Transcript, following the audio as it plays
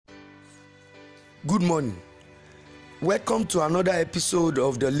Good morning. Welcome to another episode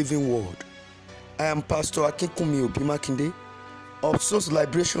of The Living Word. I am Pastor Akinkunmi Obimakinde of Souls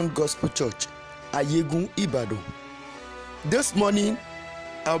Liberation Gospel Church, Ayegun, Ibadan. This morning,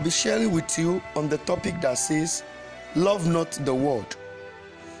 I'll be sharing with you on the topic that says, Love not the world.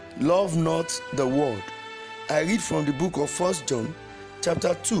 Love not the world. I read from the book of 1 John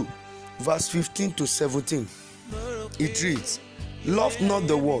chapter 2, verse 15 to 17. It reads, Love not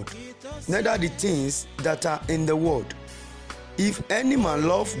the world, neither the things that are in the world. If any man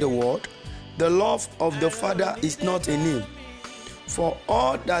love the world, the love of the Father is not in him. For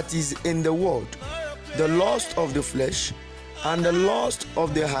all that is in the world, the lust of the flesh, and the lust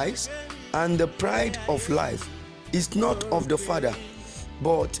of the eyes, and the pride of life, is not of the Father,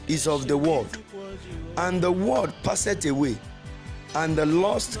 but is of the world. And the world passeth away, and the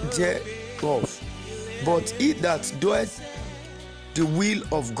lust thereof. But he that doeth the will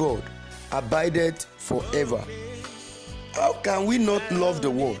of God abideth forever. How can we not love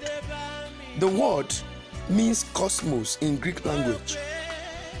the world? The word means cosmos in Greek language.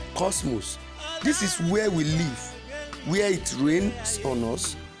 Cosmos. This is where we live, where it rains on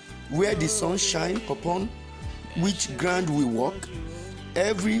us, where the sun shines upon, which ground we walk,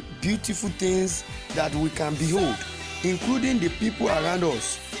 every beautiful things that we can behold, including the people around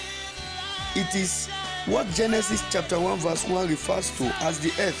us. It is what Genesis chapter 1 verse 1 refers to as the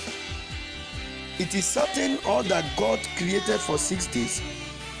earth. It is certain all that God created for 6 days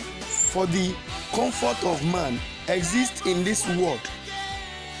for the comfort of man exists in this world.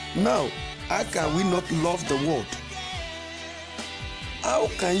 Now, how can we not love the world? How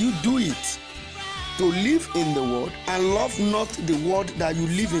can you do it? To live in the world and love not the world that you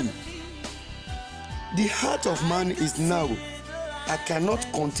live in. The heart of man is narrow. I cannot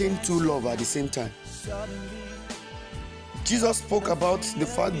contain two love at the same time. Jesus spoke about the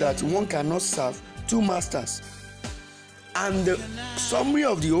fact that one cannot serve two masters. And the summary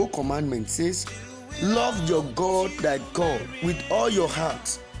of the whole commandment says, love your God thy God with all your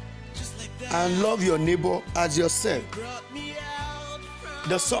heart and love your neighbor as yourself.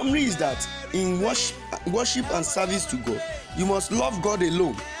 The summary is that in worship and service to God, you must love God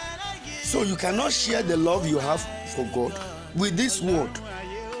alone. So you cannot share the love you have for God with this world.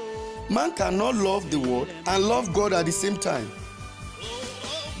 Man cannot love the world and love God at the same time.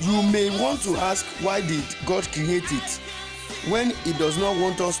 You may want to ask, why did God create it when He does not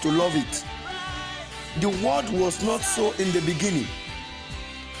want us to love it? The world was not so in the beginning.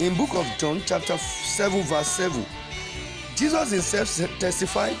 In book of John chapter 7 verse 7, Jesus himself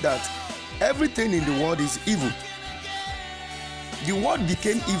testified that everything in the world is evil. The world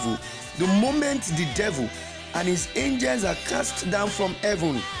became evil the moment the devil and his angels are cast down from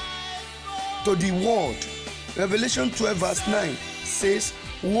heaven to the world. Revelation 12 verse 9 says,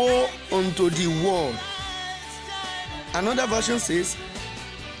 woe unto the world. Another version says,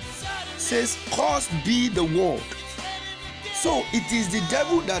 cursed be the world. So it is the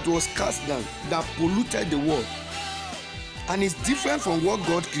devil that was cast down that polluted the world. And it's different from what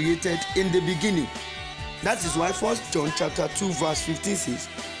God created in the beginning. That is why 1 John chapter 2 verse 15 says,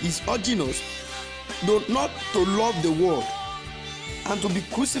 he's urging us not to love the world and to be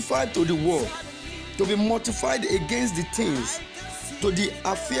crucified to the world, to be mortified against the things, to the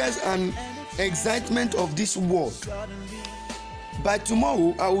affairs and excitement of this world. By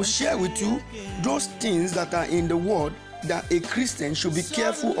tomorrow, I will share with you those things that are in the world that a Christian should be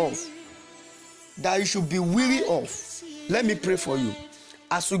careful of, that you should be weary of. Let me pray for you.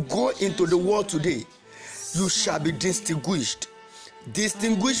 As you go into the world today, you shall be distinguished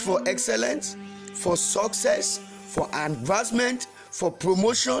for excellence, for success, for advancement, for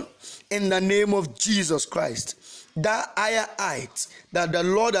promotion in the name of Jesus Christ. That higher height that the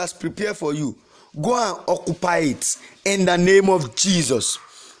Lord has prepared for you, go and occupy it in the name of Jesus.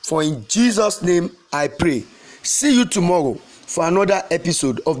 For in Jesus' name I pray. See you tomorrow for another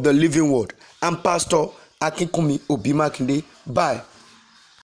episode of The Living Word. I'm Pastor Akinkunmi Obimakinde. Bye.